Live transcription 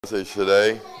Message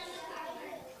today.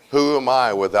 Who am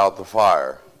I without the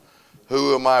fire?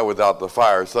 Who am I without the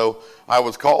fire? So I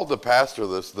was called to pastor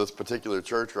this particular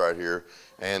church right here,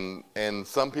 and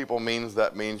some people means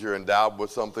you're endowed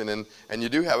with something, and you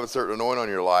do have a certain anointing on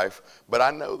your life, but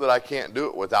I know that I can't do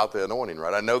it without the anointing,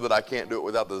 right? I know that I can't do it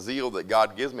without the zeal that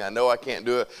God gives me. I know I can't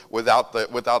do it without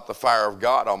the fire of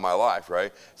God on my life,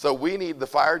 right? So we need the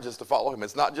fire just to follow Him.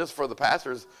 It's not just for the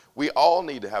pastors. We all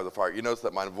need to have the fire. You notice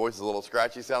that my voice is a little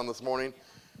scratchy sound this morning?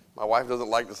 My wife doesn't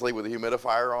like to sleep with a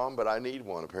humidifier on, but I need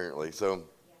one apparently. So,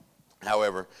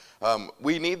 however,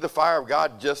 we need the fire of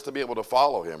God just to be able to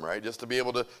follow Him, right? Just to be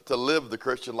able to live the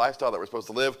Christian lifestyle that we're supposed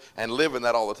to live and live in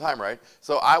that all the time, right?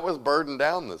 So I was burdened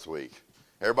down this week.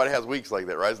 Everybody has weeks like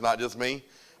that, right? It's not just me.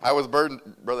 I was burdened.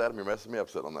 Brother Adam, you're messing me up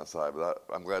sitting on that side, but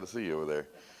I'm glad to see you over there.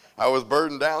 I was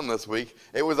burdened down this week.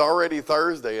 It was already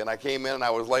Thursday, and I came in, and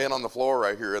I was laying on the floor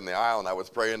right here in the aisle, and I was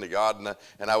praying to God, and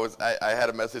I had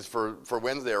a message for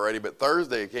Wednesday already, but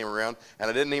Thursday came around, and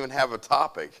I didn't even have a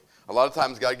topic. A lot of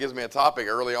times God gives me a topic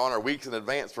early on or weeks in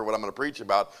advance for what I'm going to preach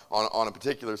about on a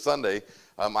particular Sunday.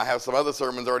 I have some other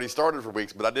sermons already started for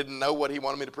weeks, but I didn't know what He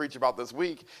wanted me to preach about this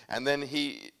week, and then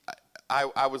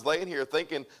I was laying here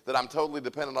thinking that I'm totally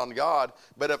dependent on God,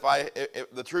 but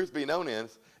if the truth be known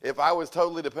is, if I was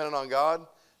totally dependent on God,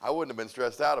 I wouldn't have been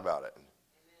stressed out about it.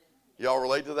 Y'all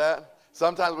relate to that?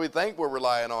 Sometimes we think we're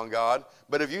relying on God,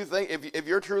 but if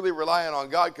you're truly relying on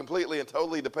God completely and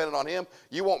totally dependent on Him,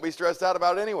 you won't be stressed out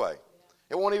about it anyway.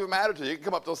 It won't even matter to you. You can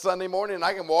come up till Sunday morning and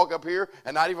I can walk up here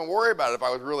and not even worry about it if I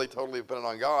was really totally dependent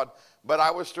on God, but I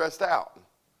was stressed out,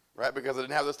 right? Because I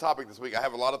didn't have this topic this week. I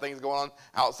have a lot of things going on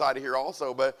outside of here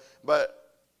also, but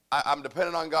I'm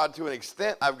dependent on God to an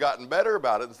extent. I've gotten better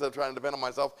about it instead of trying to depend on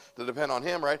myself to depend on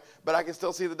Him, right? But I can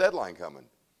still see the deadline coming.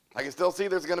 I can still see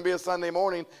there's going to be a Sunday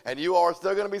morning, and you all are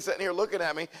still going to be sitting here looking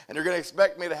at me, and you're going to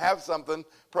expect me to have something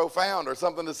profound or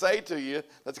something to say to you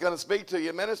that's going to speak to you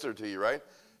and minister to you, right?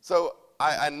 So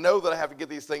I know that I have to get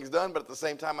these things done, but at the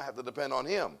same time, I have to depend on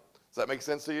Him. Does that make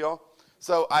sense to you all?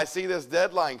 So I see this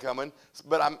deadline coming,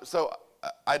 but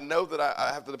I know that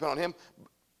I have to depend on Him,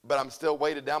 but I'm still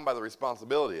weighted down by the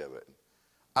responsibility of it.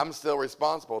 I'm still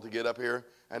responsible to get up here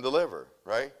and deliver,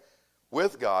 right?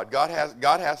 With God, God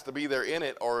has to be there in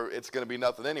it, or it's going to be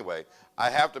nothing anyway.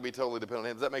 I have to be totally dependent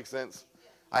on Him. Does that make sense?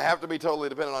 I have to be totally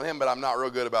dependent on Him, but I'm not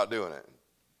real good about doing it.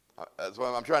 That's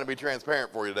why I'm trying to be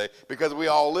transparent for you today, because we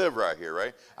all live right here,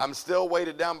 right? I'm still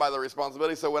weighted down by the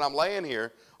responsibility. So when I'm laying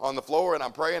here on the floor and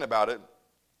I'm praying about it,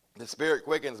 the Spirit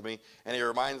quickens me and He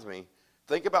reminds me,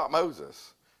 think about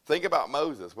Moses. Think about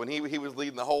Moses when he was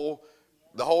leading the whole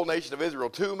nation of Israel,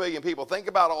 2 million people. Think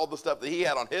about all the stuff that he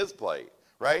had on his plate,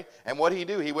 right? And what did he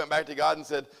do? He went back to God and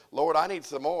said, Lord, I need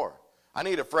some more. I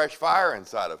need a fresh fire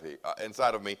inside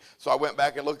of me. So I went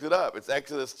back and looked it up. It's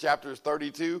Exodus chapters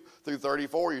 32 through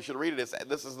 34. You should read it.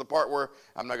 This is the part where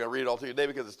I'm not going to read it all to you today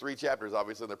because it's 3 chapters,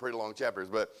 obviously, and they're pretty long chapters.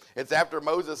 But it's after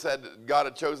God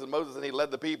had chosen Moses, and he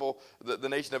led the people, the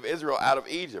nation of Israel, out of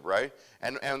Egypt, right?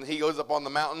 And he goes up on the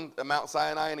mountain, Mount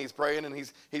Sinai, and he's praying, and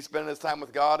he's spending his time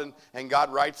with God, and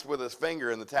God writes with his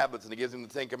finger in the tablets, and he gives him the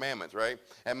 10 Commandments, right?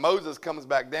 And Moses comes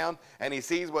back down, and he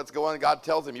sees what's going on. God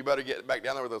tells him, you better get back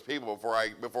down there with those people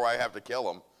before I have to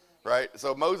kill them, right?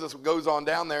 So Moses goes on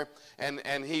down there, and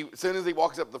as soon as he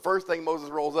walks up, the first thing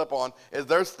Moses rolls up on is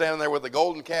they're standing there with a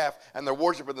golden calf, and they're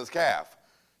worshiping this calf.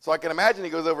 So I can imagine he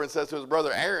goes over and says to his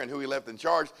brother Aaron, who he left in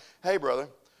charge, hey, brother,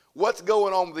 what's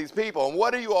going on with these people? And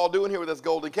what are you all doing here with this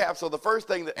golden calf? So the first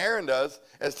thing that Aaron does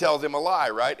is tells him a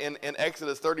lie, right? In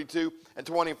Exodus 32 and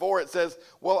 24, it says,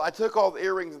 well, I took all the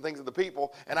earrings and things of the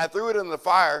people, and I threw it in the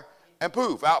fire, and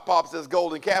poof, out pops this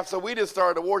golden calf. So we just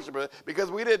started to worship it because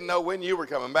we didn't know when you were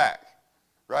coming back,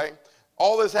 right?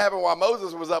 All this happened while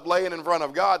Moses was up laying in front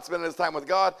of God, spending his time with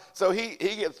God. So he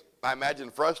gets, I imagine,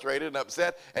 frustrated and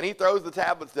upset, and he throws the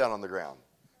tablets down on the ground.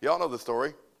 Y'all know the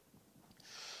story.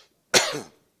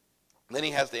 Then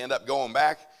he has to end up going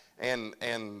back and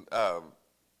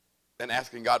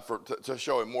asking God to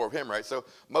show him more of him, right? So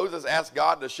Moses asked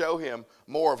God to show him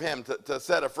more of him, to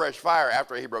set a fresh fire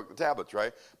after he broke the tablets,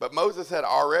 right? But Moses had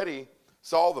already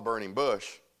saw the burning bush.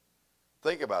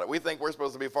 Think about it. We think we're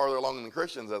supposed to be farther along than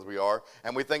Christians as we are,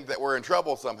 and we think that we're in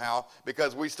trouble somehow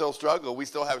because we still struggle, we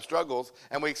still have struggles,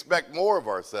 and we expect more of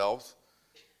ourselves,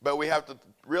 but we have to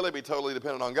really be totally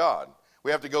dependent on God.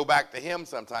 We have to go back to Him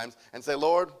sometimes and say,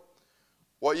 Lord,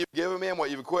 what you've given me and what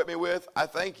you've equipped me with, I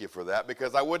thank you for that,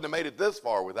 because I wouldn't have made it this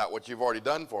far without what you've already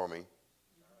done for me.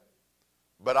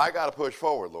 But I got to push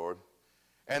forward, Lord.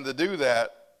 And to do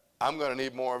that, I'm going to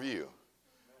need more of you.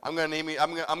 I'm going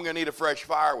to need a fresh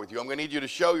fire with you. I'm going to need you to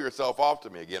show yourself off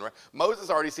to me again, right? Moses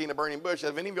already seen a burning bush.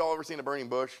 Have any of y'all ever seen a burning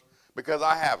bush? because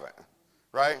I haven't,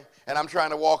 right? And I'm trying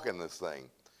to walk in this thing.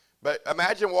 But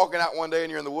imagine walking out one day and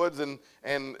you're in the woods and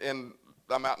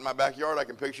I'm out in my backyard. I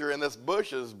can picture, and this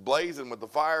bush is blazing with the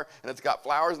fire, and it's got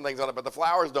flowers and things on it, but the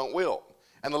flowers don't wilt,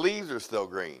 and the leaves are still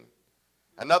green.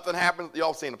 And nothing happens.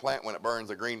 Y'all seen a plant when it burns,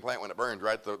 a green plant when it burns,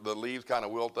 right? The leaves kind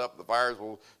of wilt up, the fires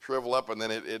will shrivel up, and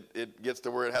then it gets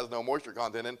to where it has no moisture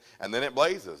content in, and then it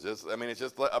blazes. It's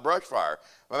just a brush fire.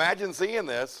 Imagine seeing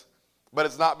this, but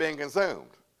it's not being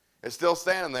consumed. It's still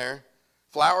standing there.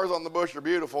 Flowers on the bush are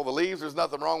beautiful. The leaves, there's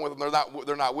nothing wrong with them.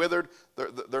 They're not withered.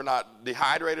 They're not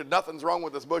dehydrated. Nothing's wrong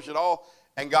with this bush at all.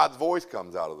 And God's voice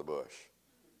comes out of the bush.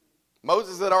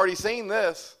 Moses had already seen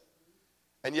this,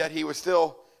 and yet he was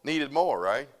still needed more,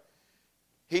 right?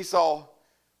 He saw,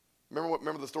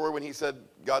 remember the story when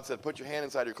God said, put your hand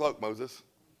inside your cloak, Moses.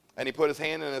 And he put his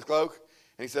hand in his cloak,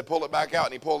 and he said, pull it back out.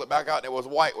 And he pulled it back out, and it was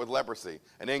white with leprosy,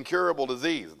 an incurable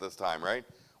disease at this time, right?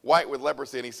 White with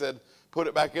leprosy. And he said, put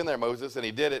it back in there, Moses. And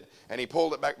he did it, and he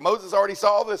pulled it back. Moses already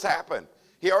saw this happen.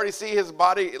 He already see his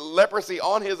body, leprosy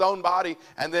on his own body,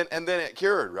 and then it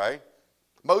cured, right?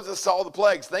 Moses saw the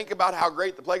plagues. Think about how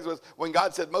great the plagues was when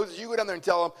God said, Moses, you go down there and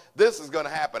tell them this is going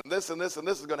to happen. This and this and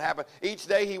this is going to happen. Each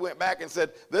day he went back and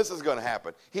said, this is going to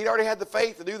happen. He'd already had the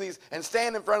faith to do these and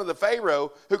stand in front of the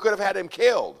Pharaoh who could have had him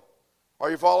killed.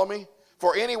 Are you following me?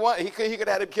 For anyone, he could have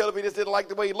had him killed if he just didn't like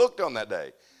the way he looked on that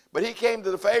day. But he came to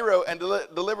the Pharaoh and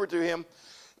delivered to him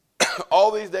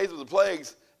all these days of the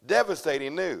plagues,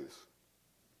 devastating news.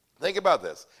 Think about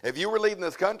this. If you were leading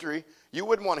this country, you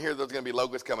wouldn't want to hear there's going to be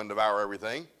locusts come and devour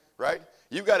everything, right?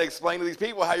 You've got to explain to these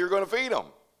people how you're going to feed them.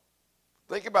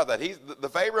 Think about that. The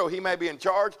Pharaoh, he may be in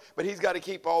charge, but he's got to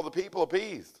keep all the people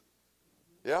appeased.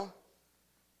 Yeah?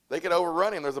 They could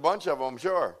overrun him. There's a bunch of them, I'm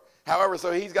sure. However,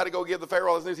 so he's got to go give the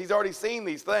Pharaoh all this news. He's already seen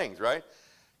these things, right?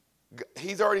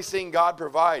 He's already seen God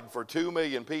provide for 2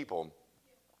 million people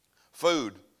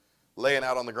food laying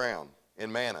out on the ground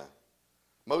in manna.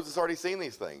 Moses already seen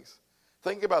these things.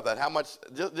 Think about that, how much,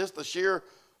 just the sheer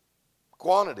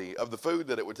quantity of the food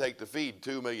that it would take to feed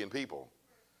 2 million people.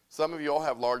 Some of you all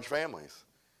have large families.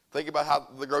 Think about how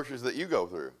the groceries that you go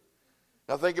through.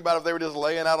 Now think about if they were just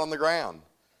laying out on the ground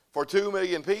for 2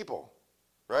 million people,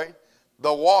 right?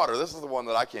 The water, this is the one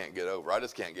that I can't get over. I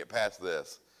just can't get past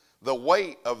this. The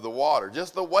weight of the water,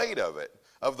 just the weight of it,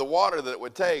 of the water that it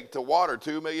would take to water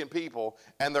 2 million people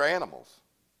and their animals.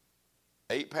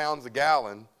 8 pounds a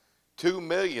gallon, 2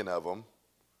 million of them.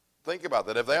 Think about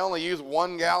that. If they only use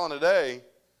 1 gallon a day,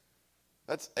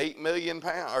 that's 8 million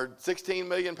pounds, or 16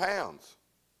 million pounds.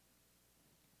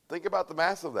 Think about the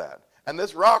mass of that. And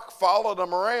this rock followed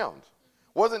them around.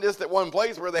 Wasn't just at one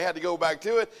place where they had to go back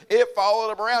to it. It followed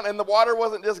them around. And the water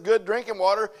wasn't just good drinking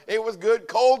water. It was good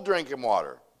cold drinking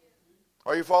water.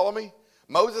 Are you following me?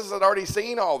 Moses had already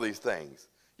seen all these things,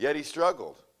 yet he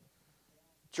struggled.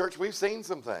 Church, we've seen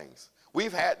some things.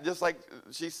 We've had, just like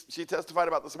she testified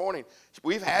about this morning,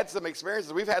 we've had some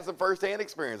experiences. We've had some firsthand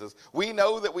experiences. We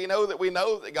know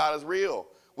that God is real.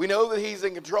 We know that he's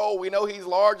in control. We know he's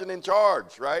large and in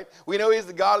charge, right? We know he's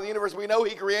the God of the universe. We know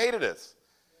he created us.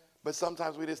 But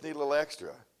sometimes we just need a little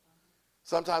extra.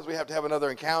 Sometimes we have to have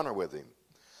another encounter with him.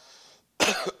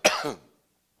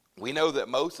 We know that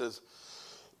Moses,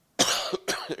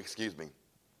 excuse me,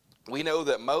 we know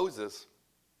that Moses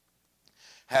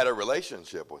had a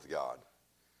relationship with God.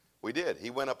 We did. He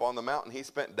went up on the mountain. He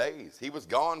spent days. He was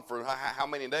gone for how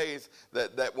many days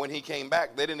that when he came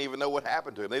back, they didn't even know what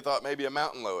happened to him. They thought maybe a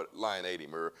mountain lion ate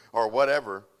him or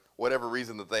whatever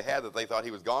reason that they had that they thought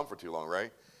he was gone for too long,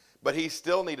 right? But he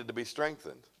still needed to be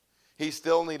strengthened. He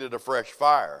still needed a fresh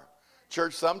fire.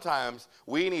 Church, sometimes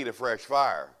we need a fresh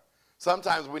fire.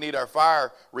 Sometimes we need our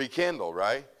fire rekindled,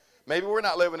 right? Maybe we're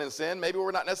not living in sin. Maybe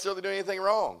we're not necessarily doing anything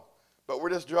wrong. But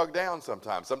we're just drugged down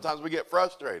sometimes. Sometimes we get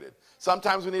frustrated.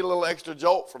 Sometimes we need a little extra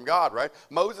jolt from God, right?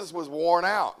 Moses was worn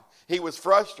out. He was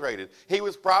frustrated. He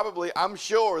was probably, I'm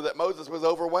sure that Moses was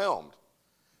overwhelmed.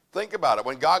 Think about it.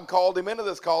 When God called him into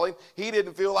this calling, he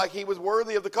didn't feel like he was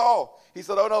worthy of the call. He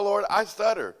said, oh no, Lord, I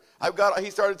stutter. He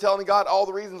started telling God all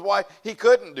the reasons why he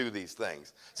couldn't do these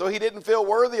things. So he didn't feel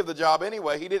worthy of the job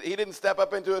anyway. He didn't step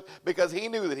up into it because he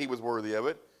knew that he was worthy of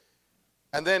it.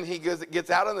 And then he gets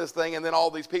out on this thing, and then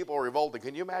all these people are revolted.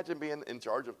 Can you imagine being in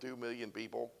charge of 2 million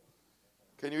people?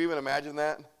 Can you even imagine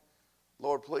that?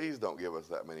 Lord, please don't give us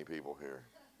that many people here.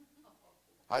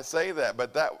 I say that,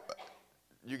 but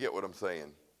you get what I'm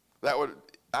saying.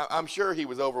 I'm sure he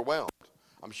was overwhelmed.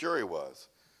 I'm sure he was.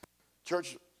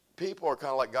 Church, people are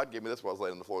kind of like, God gave me this while I was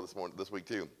laying on the floor this week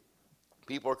too.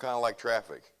 People are kind of like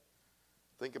traffic.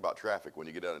 Think about traffic when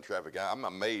you get out in traffic. I'm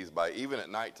amazed by, even at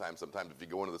nighttime sometimes, if you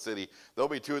go into the city, there'll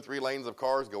be 2 or 3 lanes of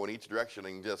cars going each direction,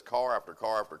 and just car after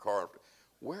car after car.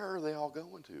 Where are they all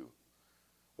going to?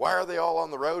 Why are they all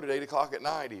on the road at 8 o'clock at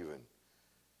night even?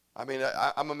 I mean,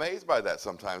 I'm amazed by that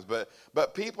sometimes.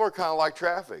 But people are kind of like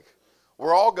traffic.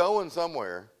 We're all going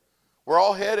somewhere. We're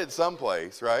all headed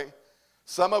someplace, right?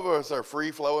 Some of us are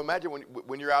free flow. Imagine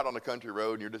when you're out on a country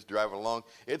road and you're just driving along,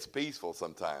 it's peaceful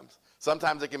sometimes.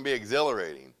 Sometimes it can be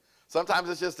exhilarating. Sometimes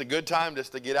it's just a good time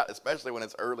just to get out, especially when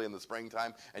it's early in the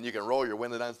springtime and you can roll your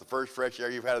window down. It's the first fresh air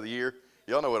you've had of the year.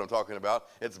 Y'all know what I'm talking about.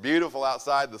 It's beautiful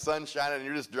outside, the sun's shining, and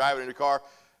you're just driving in your car.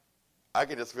 I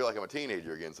can just feel like I'm a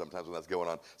teenager again sometimes when that's going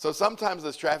on. So sometimes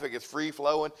this traffic is free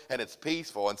flowing and it's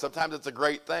peaceful, and sometimes it's a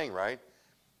great thing, right?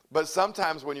 But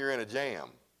sometimes when you're in a jam,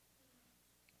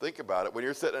 think about it. When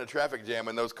you're sitting in a traffic jam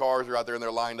and those cars are out there and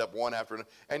they're lined up one after another,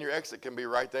 and your exit can be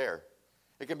right there.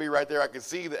 It can be right there. I can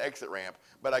see the exit ramp,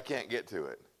 but I can't get to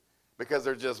it because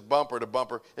they're just bumper to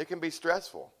bumper. It can be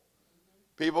stressful.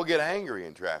 People get angry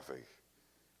in traffic.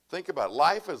 Think about it.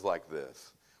 Life is like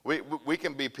this. We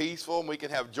can be peaceful and we can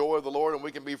have joy of the Lord and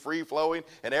we can be free-flowing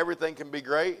and everything can be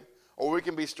great, or we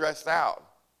can be stressed out,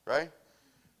 right?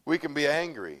 We can be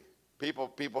angry.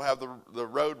 People have the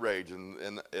road rage and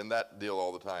that deal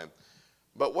all the time.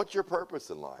 But what's your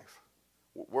purpose in life?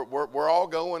 We're all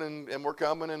going and we're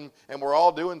coming and we're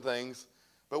all doing things,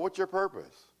 but what's your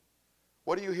purpose?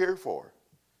 What are you here for?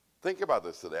 Think about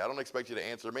this today. I don't expect you to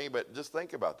answer me, but just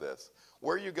think about this.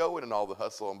 Where are you going in all the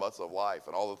hustle and bustle of life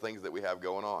and all the things that we have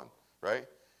going on, right?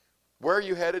 Where are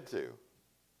you headed to?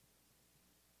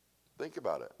 Think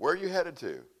about it. Where are you headed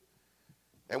to?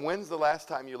 And when's the last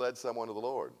time you led someone to the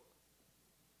Lord?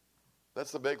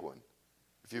 That's the big one.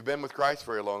 If you've been with Christ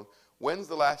very long, when's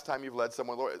the last time you've led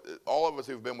someone to the Lord? All of us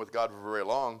who've been with God for very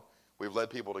long, we've led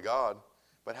people to God.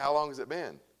 But how long has it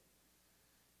been?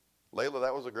 Layla,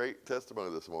 that was a great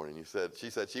testimony this morning. She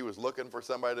said she was looking for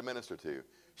somebody to minister to.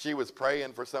 She was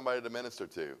praying for somebody to minister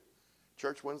to.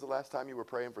 Church, when's the last time you were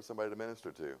praying for somebody to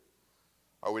minister to?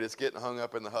 Are we just getting hung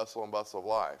up in the hustle and bustle of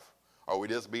life? Are we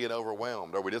just being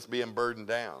overwhelmed? Are we just being burdened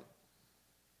down?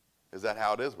 Is that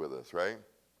how it is with us, right?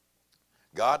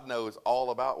 God knows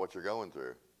all about what you're going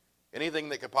through. Anything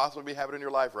that could possibly be happening in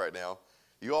your life right now,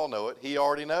 you all know it. He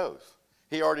already knows.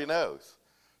 He already knows.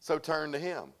 So turn to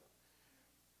him.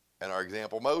 And our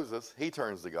example, Moses, he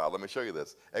turns to God. Let me show you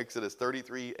this. Exodus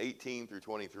 33:18 through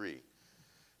 23.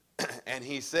 And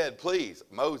he said,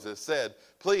 Moses said,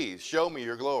 please show me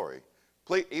your glory.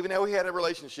 Please, even though he had a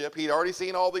relationship, he'd already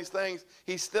seen all these things,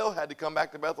 he still had to come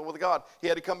back to Bethel with God. He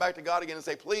had to come back to God again and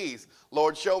say, please,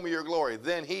 Lord, show me your glory.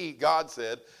 Then God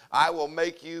said, I will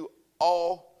make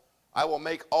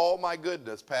all my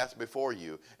goodness pass before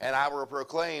you, and I will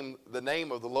proclaim the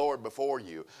name of the Lord before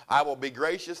you. I will be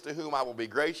gracious to whom I will be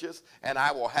gracious, and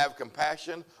I will have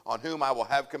compassion on whom I will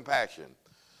have compassion.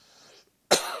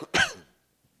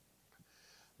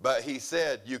 But he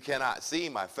said, you cannot see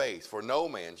my face, for no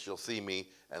man shall see me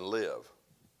and live.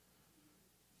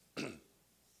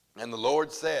 And the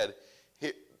Lord said,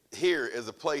 here is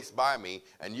a place by me,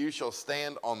 and you shall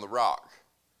stand on the rock.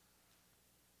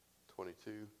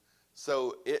 22.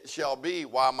 So it shall be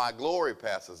while my glory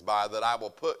passes by that I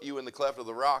will put you in the cleft of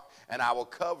the rock, and I will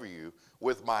cover you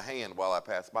with my hand while I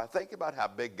pass by. Think about how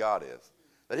big God is,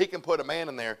 that he can put a man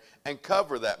in there and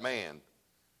cover that man.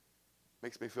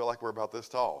 Makes me feel like we're about this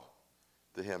tall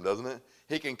to him, doesn't it?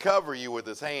 He can cover you with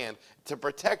his hand to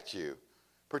protect you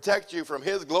from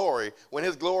his glory when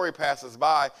his glory passes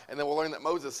by. And then we'll learn that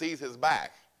Moses sees his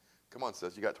back. Come on,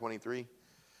 sis, you got 23?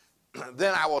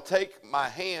 Then I will take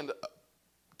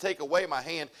away my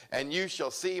hand, and you shall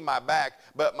see my back,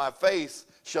 but my face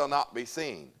shall not be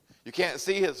seen. You can't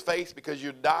see his face because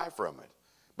you'd die from it.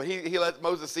 But he lets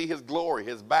Moses see his glory,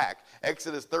 his back.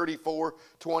 Exodus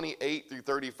 34:28 through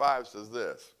 35 says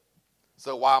this.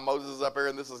 So while Moses is up there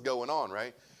and this is going on,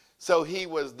 right? So he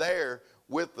was there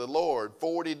with the Lord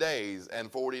 40 days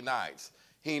and 40 nights.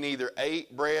 He neither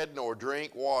ate bread nor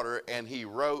drank water, and he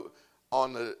wrote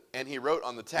on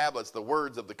the tablets the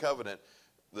words of the covenant,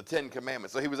 the 10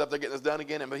 Commandments. So he was up there getting this done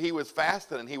again, but he was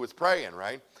fasting and he was praying,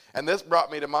 right? And this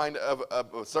brought me to mind of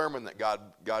a sermon that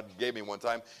God gave me one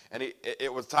time, and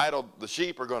it was titled, The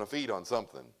Sheep Are Going to Feed on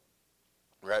Something,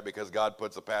 right? Because God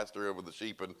puts a pastor over the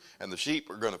sheep, and the sheep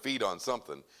are going to feed on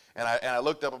something. And I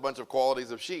looked up a bunch of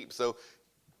qualities of sheep. So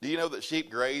do you know that sheep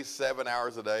graze 7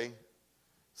 hours a day?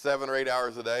 7 or 8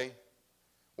 hours a day?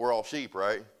 We're all sheep,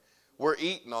 right? We're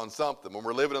eating on something. When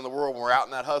we're living in the world, when we're out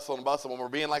in that hustle and bustle, when we're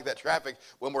being like that traffic,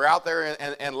 when we're out there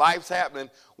and life's happening,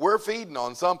 we're feeding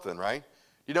on something, right?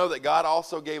 You know that God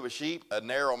also gave a sheep a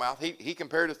narrow mouth? He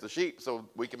compared us to sheep so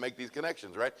we can make these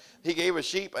connections, right? He gave a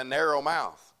sheep a narrow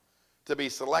mouth to be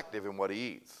selective in what he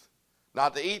eats.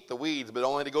 Not to eat the weeds, but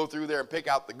only to go through there and pick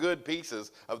out the good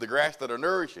pieces of the grass that are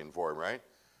nourishing for him, right?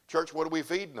 Church, what are we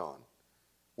feeding on?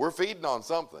 We're feeding on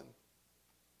something.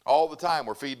 All the time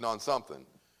we're feeding on something.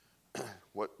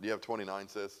 What do you have 29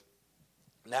 says?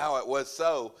 Now it was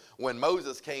so when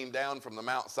Moses came down from the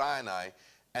Mount Sinai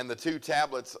and the 2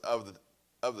 tablets of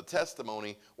the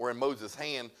testimony were in Moses'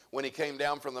 hand when he came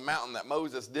down from the mountain that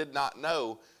Moses did not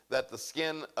know that the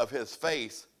skin of his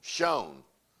face shone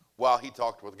while he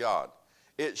talked with God.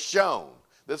 It shone.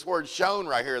 This word shone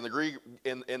right here in the Greek,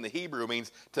 in the Hebrew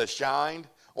means to shine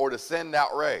or to send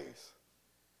out rays.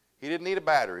 He didn't need a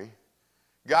battery.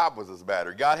 God was his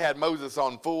battery. God had Moses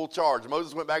on full charge.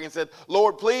 Moses went back and said,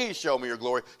 Lord, please show me your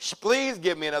glory. Please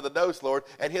give me another dose, Lord.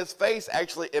 And his face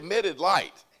actually emitted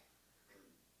light.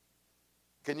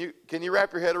 Can you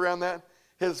wrap your head around that?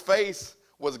 His face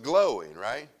was glowing,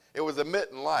 right? It was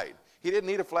emitting light. He didn't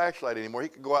need a flashlight anymore. He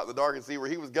could go out in the dark and see where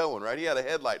he was going, right? He had a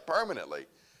headlight permanently.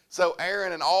 So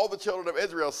Aaron and all the children of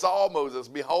Israel saw Moses.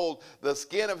 Behold, the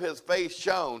skin of his face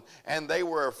shone, and they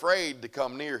were afraid to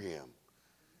come near him.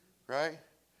 Right?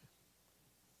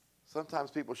 Sometimes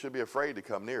people should be afraid to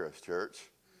come near us, church,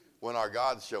 when our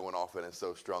God's showing off in us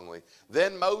so strongly.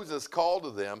 Then Moses called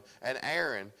to them, and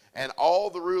Aaron and all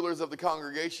the rulers of the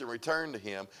congregation returned to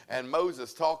him, and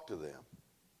Moses talked to them.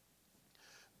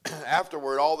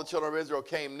 Afterward, all the children of Israel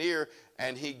came near,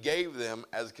 and he gave them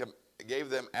as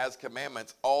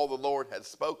commandments all the Lord had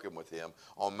spoken with him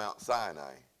on Mount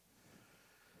Sinai.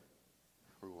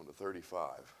 We're going to 35.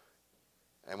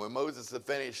 And when Moses had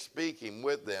finished speaking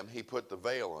with them, he put the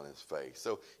veil on his face.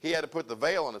 So he had to put the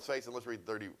veil on his face, and let's read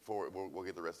 34. We'll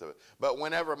get the rest of it. But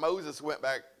whenever Moses went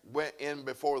in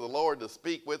before the Lord to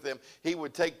speak with him, he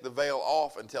would take the veil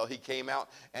off until he came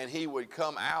out, and he would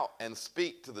come out and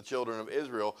speak to the children of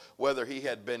Israel, whether he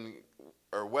had been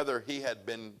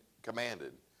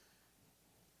commanded.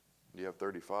 Do you have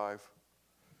 35?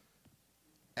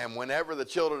 And whenever the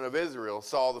children of Israel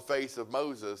saw the face of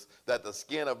Moses, that the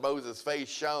skin of Moses' face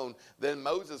shone, then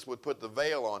Moses would put the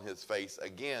veil on his face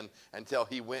again until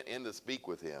he went in to speak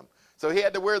with him. So he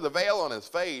had to wear the veil on his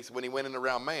face when he went in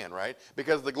around man, right?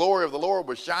 Because the glory of the Lord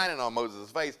was shining on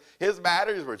Moses' face. His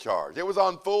batteries were charged. It was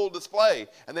on full display.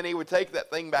 And then he would take that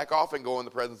thing back off and go in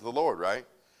the presence of the Lord, right?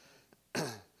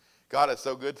 God is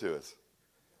so good to us.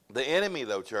 The enemy,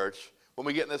 though, church, when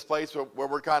we get in this place where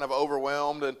we're kind of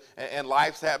overwhelmed and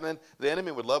life's happening, the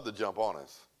enemy would love to jump on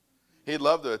us. He'd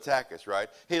love to attack us, right?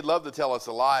 He'd love to tell us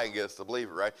a lie and get us to believe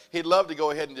it, right? He'd love to go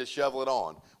ahead and just shovel it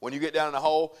on. When you get down in a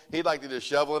hole, he'd like to just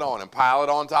shovel it on and pile it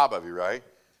on top of you, right?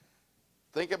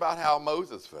 Think about how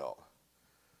Moses felt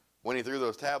when he threw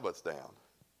those tablets down.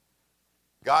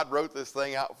 God wrote this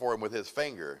thing out for him with his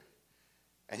finger,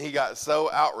 and he got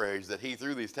so outraged that he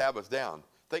threw these tablets down.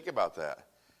 Think about that.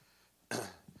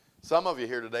 Some of you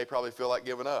here today probably feel like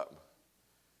giving up,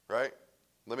 right?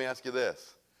 Let me ask you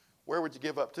this. Where would you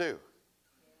give up to?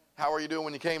 How are you doing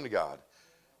when you came to God?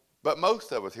 But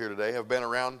most of us here today have been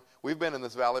around, we've been in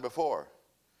this valley before.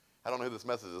 I don't know who this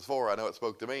message is for. I know it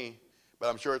spoke to me, but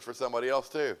I'm sure it's for somebody else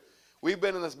too. We've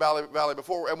been in this valley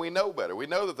before, and we know better. We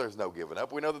know that there's no giving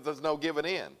up. We know that there's no giving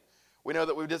in. We know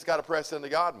that we've just got to press into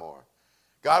God more.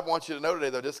 God wants you to know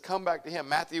today, though, just come back to him.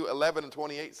 Matthew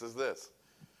 11:28 says this.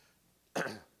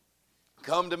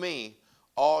 Come to me,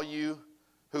 all you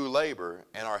who labor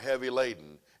and are heavy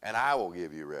laden, and I will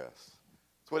give you rest.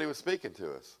 That's what he was speaking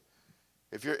to us.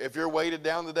 If you're weighted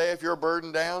down today, if you're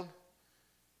burdened down,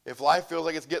 if life feels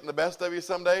like it's getting the best of you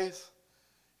some days,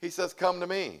 he says, come to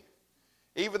me.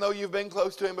 Even though you've been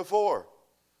close to him before.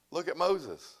 Look at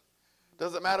Moses.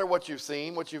 Doesn't matter what you've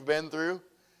seen, what you've been through,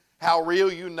 how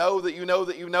real you know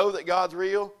that God's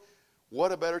real.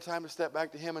 What a better time to step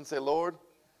back to him and say, Lord,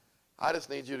 I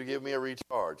just need you to give me a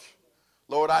recharge.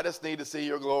 Lord, I just need to see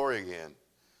your glory again.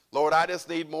 Lord, I just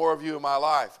need more of you in my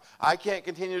life. I can't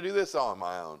continue to do this on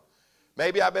my own.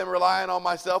 Maybe I've been relying on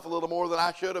myself a little more than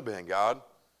I should have been, God.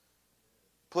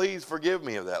 Please forgive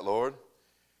me of that, Lord.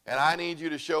 And I need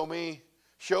you to show me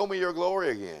your glory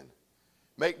again.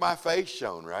 Make my face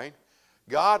shone, right?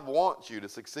 God wants you to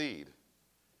succeed.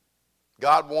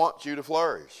 God wants you to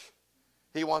flourish.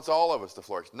 He wants all of us to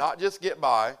flourish. Not just get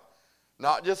by.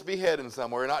 Not just be heading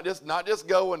somewhere, not just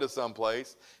go into some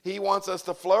place. He wants us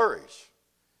to flourish.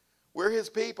 We're his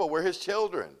people. We're his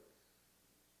children.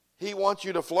 He wants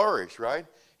you to flourish, right?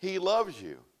 He loves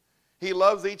you. He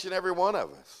loves each and every one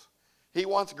of us. He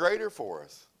wants greater for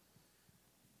us.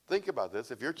 Think about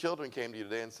this. If your children came to you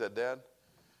today and said, Dad,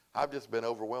 I've just been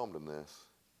overwhelmed in this.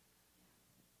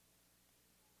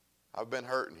 I've been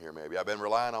hurting here maybe. I've been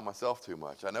relying on myself too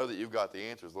much. I know that you've got the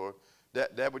answers, Lord.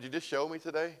 Dad, would you just show me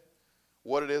today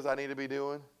what it is I need to be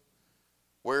doing?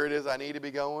 Where it is I need to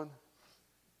be going?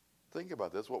 Think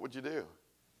about this. What would you do?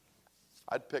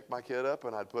 I'd pick my kid up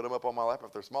and I'd put him up on my lap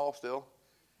if they're small still.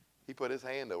 He put his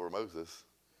hand over Moses.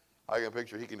 I can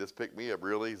picture he can just pick me up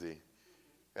real easy.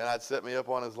 And I'd set me up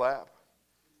on his lap.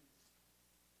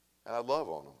 And I'd love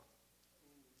on him.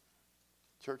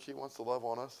 Church, he wants to love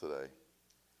on us today.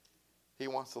 He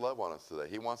wants to love on us today.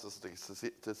 He wants us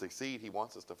to succeed. He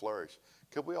wants us to flourish.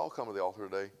 Could we all come to the altar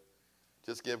today?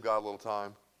 Just give God a little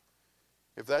time.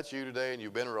 If that's you today and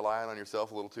you've been relying on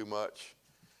yourself a little too much,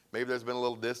 maybe there's been a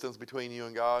little distance between you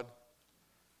and God,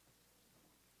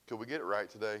 could we get it right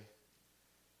today?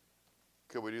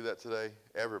 Could we do that today?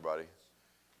 Everybody,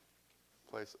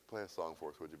 play a song for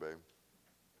us, would you, babe?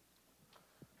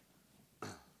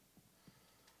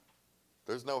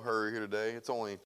 There's no hurry here today. It's only